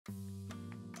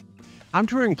I'm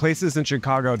touring places in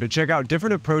Chicago to check out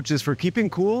different approaches for keeping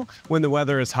cool when the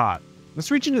weather is hot.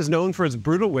 This region is known for its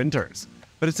brutal winters,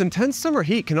 but its intense summer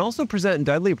heat can also present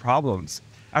deadly problems.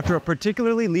 After a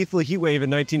particularly lethal heat wave in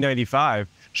 1995,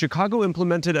 Chicago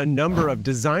implemented a number of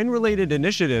design-related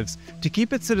initiatives to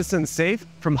keep its citizens safe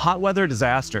from hot weather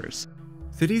disasters.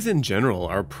 Cities in general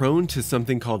are prone to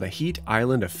something called a heat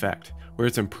island effect, where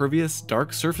its impervious,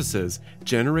 dark surfaces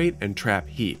generate and trap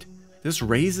heat. This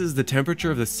raises the temperature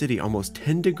of the city almost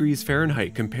 10 degrees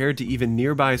Fahrenheit compared to even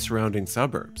nearby surrounding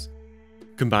suburbs.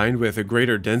 Combined with a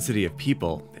greater density of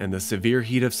people, and the severe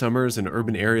heat of summers in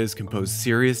urban areas can pose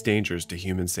serious dangers to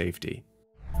human safety.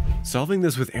 Solving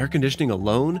this with air conditioning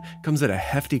alone comes at a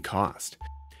hefty cost.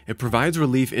 It provides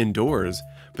relief indoors,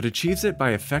 but achieves it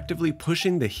by effectively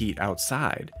pushing the heat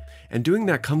outside, and doing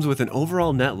that comes with an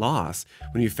overall net loss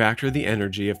when you factor the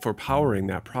energy for powering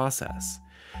that process.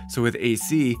 So with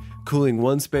AC, cooling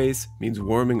one space means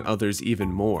warming others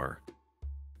even more.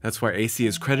 That's why AC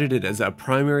is credited as a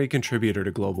primary contributor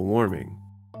to global warming.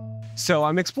 So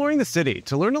I'm exploring the city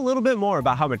to learn a little bit more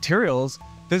about how materials,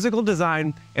 physical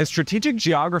design, and strategic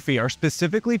geography are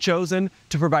specifically chosen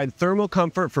to provide thermal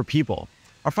comfort for people.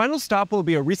 Our final stop will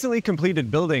be a recently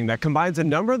completed building that combines a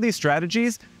number of these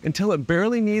strategies until it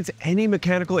barely needs any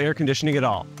mechanical air conditioning at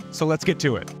all. So let's get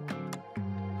to it.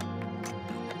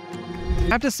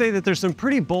 I have to say that there's some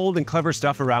pretty bold and clever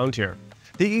stuff around here.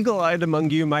 The eagle-eyed among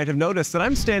you might have noticed that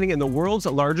I'm standing in the world's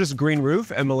largest green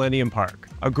roof at Millennium Park.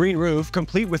 A green roof,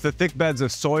 complete with the thick beds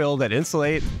of soil that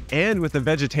insulate and with the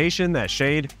vegetation that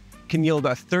shade, can yield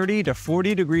a 30 to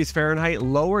 40 degrees Fahrenheit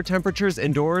lower temperatures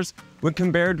indoors when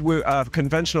compared with a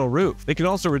conventional roof. They can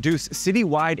also reduce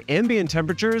city-wide ambient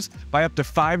temperatures by up to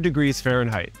 5 degrees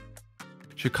Fahrenheit.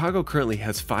 Chicago currently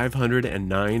has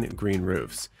 509 green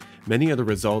roofs. Many are the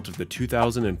result of the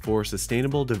 2004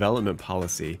 Sustainable Development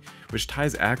Policy, which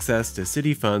ties access to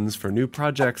city funds for new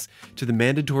projects to the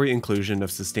mandatory inclusion of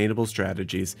sustainable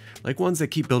strategies like ones that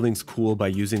keep buildings cool by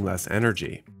using less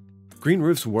energy. Green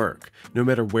roofs work, no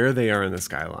matter where they are in the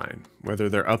skyline, whether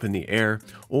they're up in the air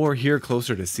or here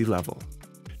closer to sea level.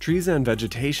 Trees and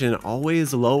vegetation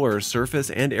always lower surface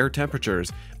and air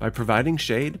temperatures by providing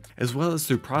shade, as well as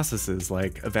through processes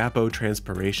like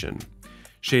evapotranspiration.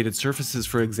 Shaded surfaces,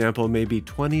 for example, may be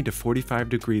 20 to 45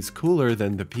 degrees cooler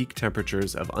than the peak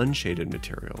temperatures of unshaded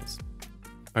materials.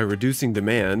 By reducing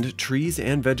demand, trees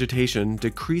and vegetation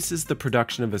decreases the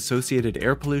production of associated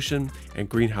air pollution and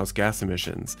greenhouse gas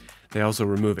emissions. They also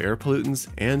remove air pollutants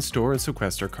and store and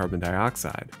sequester carbon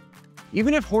dioxide.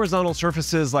 Even if horizontal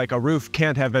surfaces like a roof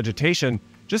can't have vegetation,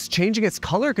 just changing its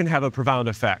color can have a profound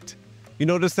effect. You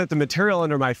notice that the material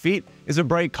under my feet is a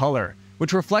bright color,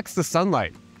 which reflects the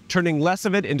sunlight, turning less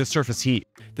of it into surface heat.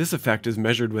 This effect is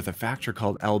measured with a factor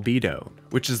called ALBEDO,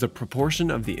 which is the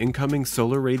proportion of the incoming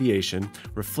solar radiation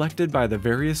reflected by the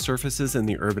various surfaces in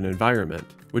the urban environment,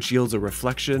 which yields a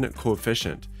reflection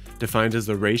coefficient, defined as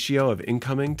the ratio of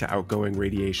incoming to outgoing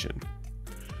radiation.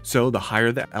 So the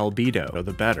higher the ALBEDO,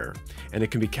 the better, and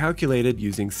it can be calculated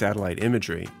using satellite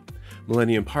imagery.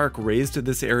 Millennium Park raised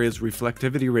this area's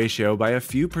reflectivity ratio by a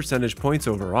few percentage points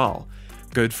overall,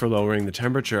 good for lowering the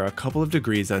temperature a couple of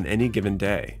degrees on any given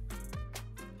day.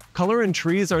 Color and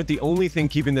trees aren't the only thing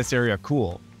keeping this area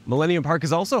cool. Millennium Park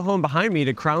is also home behind me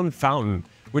to Crown Fountain,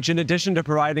 which in addition to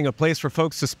providing a place for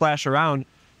folks to splash around,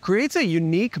 creates a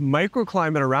unique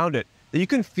microclimate around it that you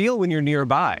can feel when you're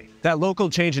nearby. That local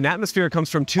change in atmosphere comes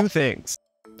from two things.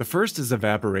 The first is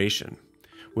evaporation.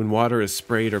 When water is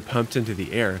sprayed or pumped into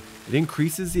the air, it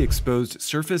increases the exposed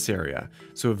surface area,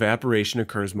 so evaporation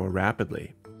occurs more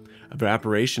rapidly.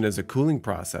 Evaporation is a cooling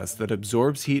process that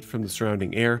absorbs heat from the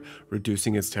surrounding air,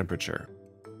 reducing its temperature.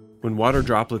 When water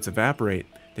droplets evaporate,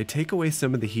 they take away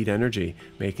some of the heat energy,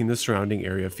 making the surrounding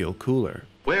area feel cooler.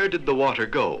 Where did the water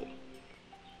go?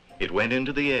 It went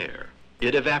into the air.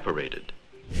 It evaporated.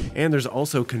 And there's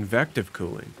also convective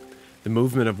cooling. The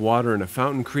movement of water in a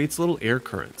fountain creates little air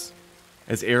currents.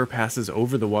 As air passes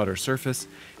over the water surface,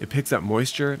 it picks up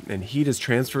moisture and heat is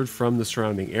transferred from the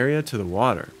surrounding area to the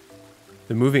water.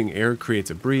 The moving air creates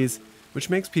a breeze, which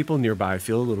makes people nearby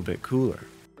feel a little bit cooler.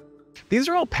 These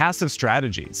are all passive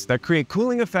strategies that create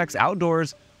cooling effects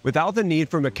outdoors without the need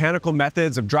for mechanical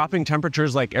methods of dropping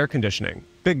temperatures like air conditioning.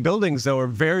 Big buildings, though, are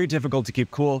very difficult to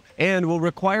keep cool and will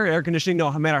require air conditioning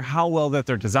no matter how well that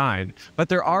they're designed, but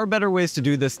there are better ways to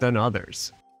do this than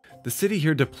others. The city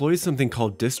here deploys something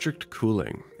called district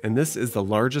cooling, and this is the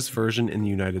largest version in the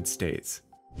United States.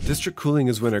 District cooling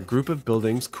is when a group of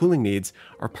buildings' cooling needs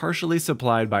are partially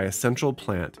supplied by a central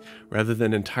plant, rather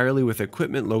than entirely with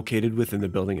equipment located within the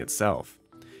building itself.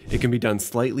 It can be done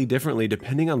slightly differently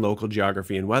depending on local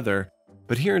geography and weather,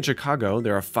 But here in Chicago,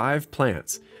 there are 5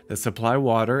 plants that supply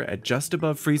water at just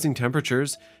above freezing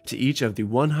temperatures to each of the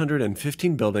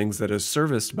 115 buildings that is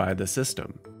serviced by the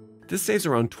system. This saves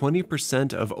around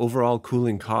 20% of overall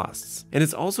cooling costs, and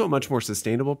it's also a much more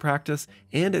sustainable practice,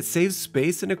 and it saves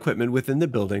space and equipment within the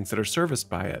buildings that are serviced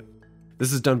by it.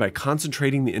 This is done by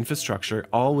concentrating the infrastructure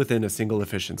all within a single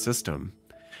efficient system.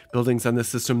 Buildings on this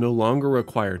system no longer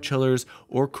require chillers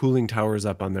or cooling towers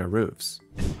up on their roofs.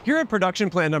 Here at production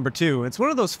plant number 2, it's one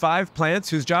of those 5 plants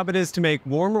whose job it is to make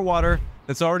warmer water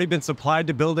that's already been supplied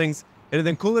to buildings and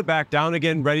then cool it back down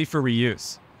again, ready for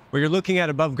reuse. What you're looking at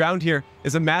above ground here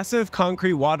is a massive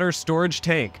concrete water storage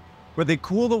tank where they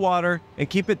cool the water and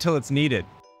keep it till it's needed.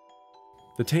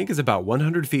 The tank is about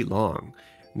 100 feet long,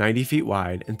 90 feet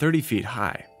wide, and 30 feet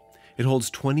high. It holds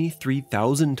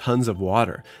 23,000 tons of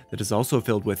water that is also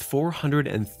filled with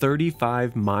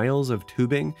 435 miles of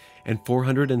tubing and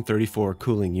 434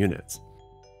 cooling units.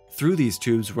 Through these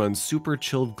tubes runs super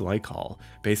chilled glycol,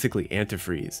 basically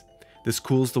antifreeze. This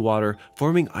cools the water,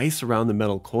 forming ice around the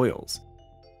metal coils.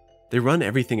 They run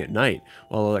everything at night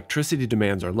while electricity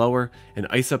demands are lower and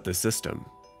ice up the system.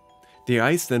 The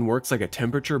ice then works like a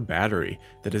temperature battery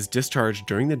that is discharged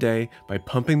during the day by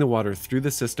pumping the water through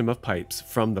the system of pipes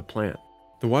from the plant.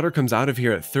 The water comes out of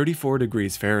here at 34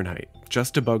 degrees Fahrenheit,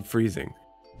 just above freezing,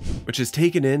 which is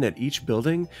taken in at each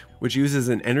building, which uses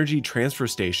an energy transfer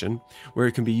station where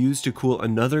it can be used to cool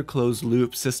another closed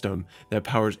loop system that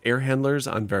powers air handlers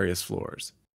on various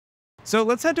floors. So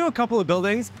let's head to a couple of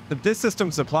buildings that this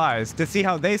system supplies to see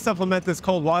how they supplement this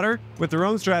cold water with their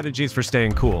own strategies for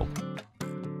staying cool.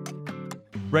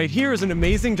 Right here is an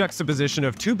amazing juxtaposition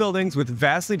of 2 buildings with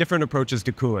vastly different approaches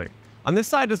to cooling. On this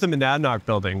side is the Monadnock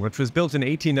building, which was built in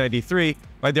 1893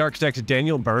 by the architect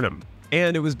Daniel Burnham.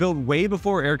 And it was built way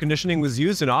before air conditioning was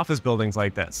used in office buildings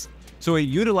like this. So it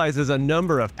utilizes a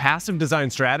number of passive design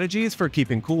strategies for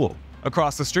keeping cool.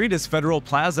 Across the street is Federal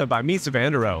Plaza by Mies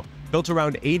van der Rohe, built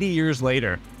around 80 years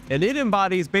later, and it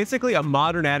embodies basically a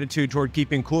modern attitude toward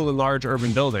keeping cool in large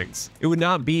urban buildings. It would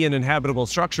not be an inhabitable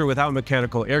structure without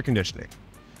mechanical air conditioning.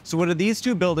 So what do these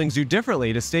 2 buildings do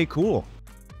differently to stay cool?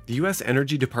 The US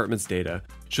Energy Department's data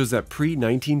shows that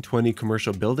pre-1920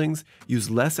 commercial buildings use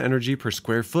less energy per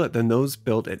square foot than those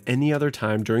built at any other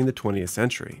time during the 20th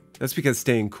century. That's because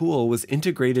staying cool was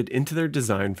integrated into their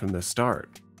design from the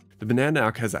start. The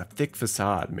Monadnock has a thick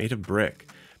facade made of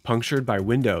brick, punctured by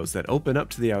windows that open up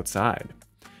to the outside.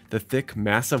 The thick,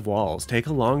 massive walls take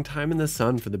a long time in the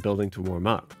sun for the building to warm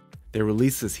up. They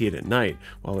release this heat at night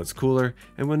while it's cooler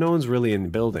and when no one's really in the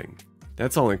building.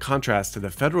 That's all in contrast to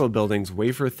the Federal Building's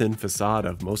wafer-thin facade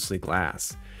of mostly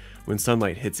glass. When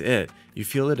sunlight hits it, you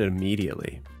feel it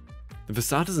immediately. The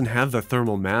facade doesn't have the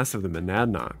thermal mass of the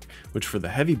Monadnock, which for the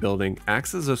heavy building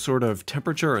acts as a sort of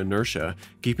temperature inertia,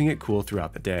 keeping it cool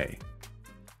throughout the day.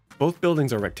 Both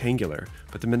buildings are rectangular,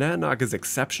 but the Monadnock is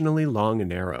exceptionally long and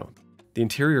narrow. The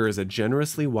interior is a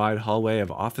generously wide hallway of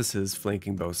offices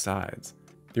flanking both sides.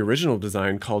 The original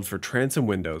design called for transom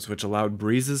windows, which allowed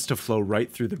breezes to flow right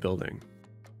through the building.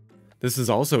 This is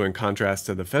also in contrast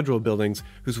to the Federal buildings,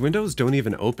 whose windows don't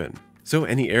even open, so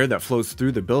any air that flows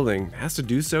through the building has to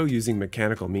do so using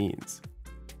mechanical means.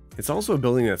 It's also a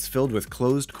building that's filled with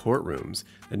closed courtrooms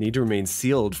that need to remain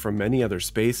sealed from many other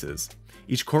spaces.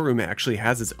 Each courtroom actually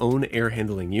has its own air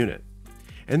handling unit.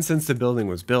 And since the building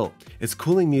was built, its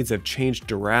cooling needs have changed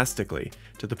drastically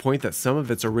to the point that some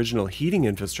of its original heating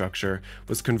infrastructure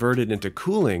was converted into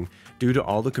cooling due to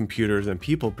all the computers and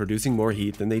people producing more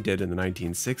heat than they did in the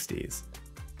 1960s.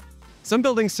 Some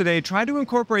buildings today try to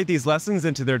incorporate these lessons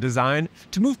into their design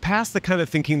to move past the kind of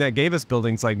thinking that gave us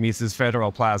buildings like Mises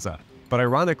Federal Plaza. But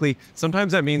ironically,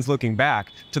 sometimes that means looking back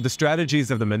to the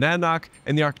strategies of the Monadnock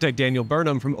and the architect Daniel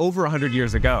Burnham from over 100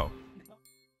 years ago.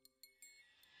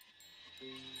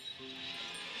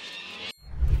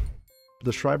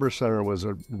 The Schreiber Center was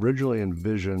originally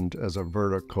envisioned as a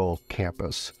vertical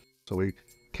campus. So we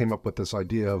came up with this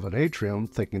idea of an atrium,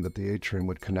 thinking that the atrium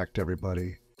would connect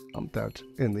everybody. That,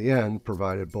 in the end,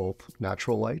 provided both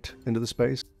natural light into the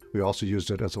space. We also used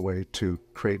it as a way to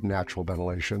create natural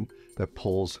ventilation that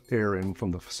pulls air in from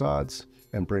the facades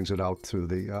and brings it out through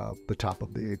the top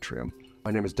of the atrium. My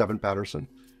name is Devin Patterson.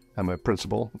 I'm a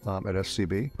principal at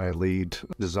SCB. I lead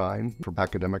design for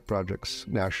academic projects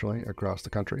nationally across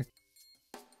the country.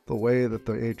 The way that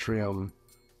the atrium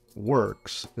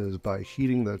works is by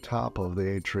heating the top of the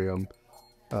atrium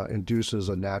induces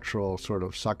a natural sort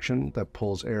of suction that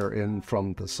pulls air in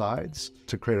from the sides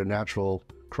to create a natural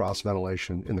cross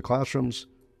ventilation in the classrooms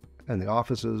and the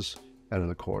offices and in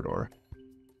the corridor.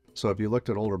 So if you looked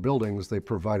at older buildings, they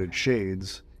provided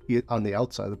shades on the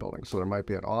outside of the building. So there might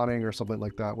be an awning or something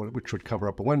like that, which would cover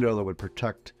up a window that would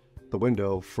protect the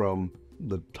window from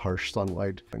the harsh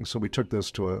sunlight. And so we took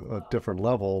this to a different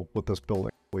level with this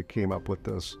building. We came up with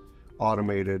this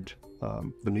automated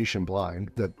Venetian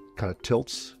blind that kind of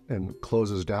tilts and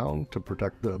closes down to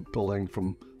protect the building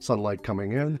from sunlight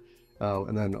coming in,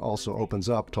 and then also opens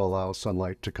up to allow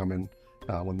sunlight to come in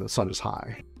when the sun is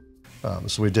high.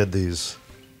 So we did these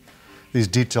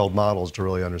detailed models to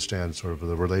really understand sort of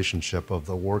the relationship of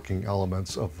the working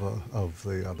elements of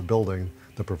the building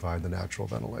that provide the natural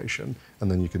ventilation.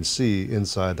 And then you can see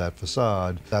inside that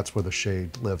facade, that's where the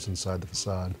shade lives inside the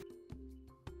facade.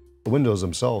 The windows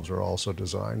themselves are also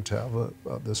designed to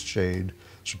have this shade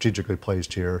strategically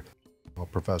placed here. A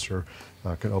professor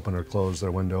can open or close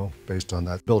their window based on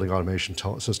that building automation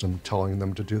system telling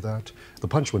them to do that. The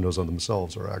punch windows on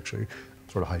themselves are actually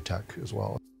sort of high-tech as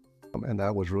well. And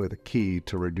that was really the key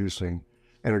to reducing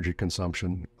energy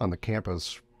consumption on the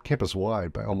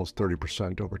campus-wide by almost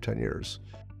 30% over 10 years.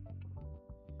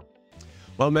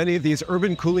 While many of these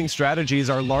urban cooling strategies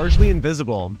are largely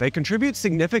invisible, they contribute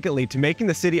significantly to making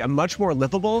the city a much more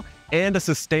livable and a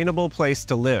sustainable place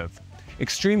to live.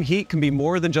 Extreme heat can be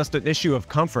more than just an issue of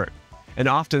comfort, and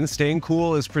often staying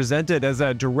cool is presented as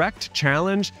a direct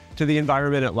challenge to the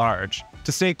environment at large.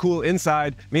 To stay cool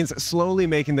inside means slowly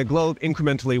making the globe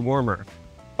incrementally warmer.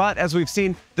 But as we've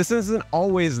seen, this isn't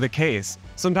always the case.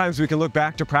 Sometimes we can look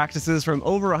back to practices from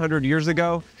over 100 years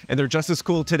ago, and they're just as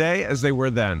cool today as they were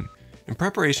then. In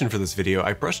preparation for this video,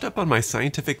 I brushed up on my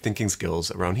scientific thinking skills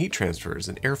around heat transfers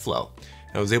and airflow.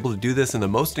 I was able to do this in the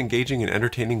most engaging and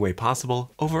entertaining way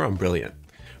possible over on Brilliant.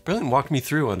 Brilliant walked me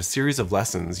through on a series of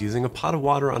lessons using a pot of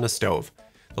water on a stove.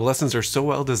 The lessons are so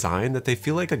well designed that they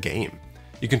feel like a game.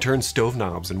 You can turn stove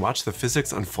knobs and watch the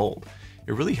physics unfold.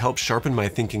 It really helps sharpen my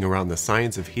thinking around the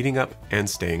science of heating up and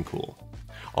staying cool.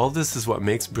 All of this is what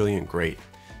makes Brilliant great.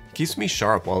 It keeps me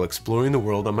sharp while exploring the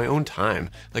world on my own time,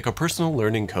 like a personal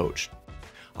learning coach.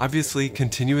 Obviously,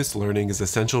 continuous learning is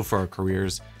essential for our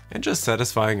careers and just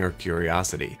satisfying our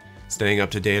curiosity, staying up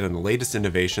to date on the latest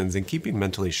innovations and keeping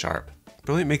mentally sharp.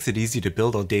 Brilliant makes it easy to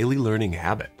build a daily learning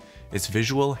habit. Its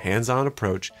visual, hands-on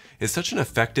approach is such an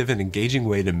effective and engaging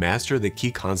way to master the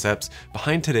key concepts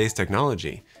behind today's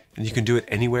technology, and you can do it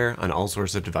anywhere on all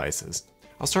sorts of devices.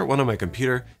 I'll start one on my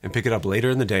computer and pick it up later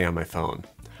in the day on my phone.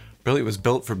 Brilliant was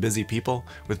built for busy people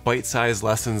with bite-sized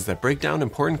lessons that break down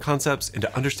important concepts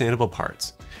into understandable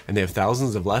parts. And they have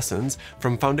thousands of lessons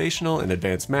from foundational and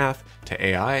advanced math to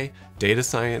AI, data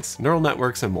science, neural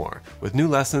networks, and more, with new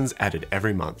lessons added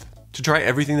every month. To try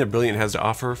everything that Brilliant has to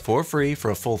offer for free for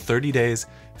a full 30 days,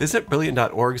 visit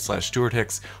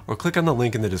brilliant.org/StewartHicks or click on the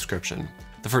link in the description.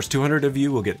 The first 200 of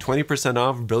you will get 20%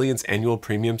 off Brilliant's annual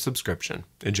premium subscription.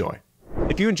 Enjoy.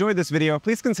 If you enjoyed this video,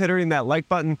 please consider hitting that like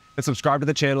button and subscribe to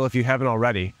the channel if you haven't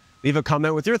already. Leave a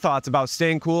comment with your thoughts about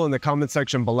staying cool in the comment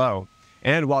section below.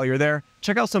 And while you're there,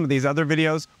 check out some of these other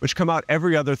videos which come out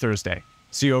every other Thursday.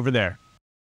 See you over there.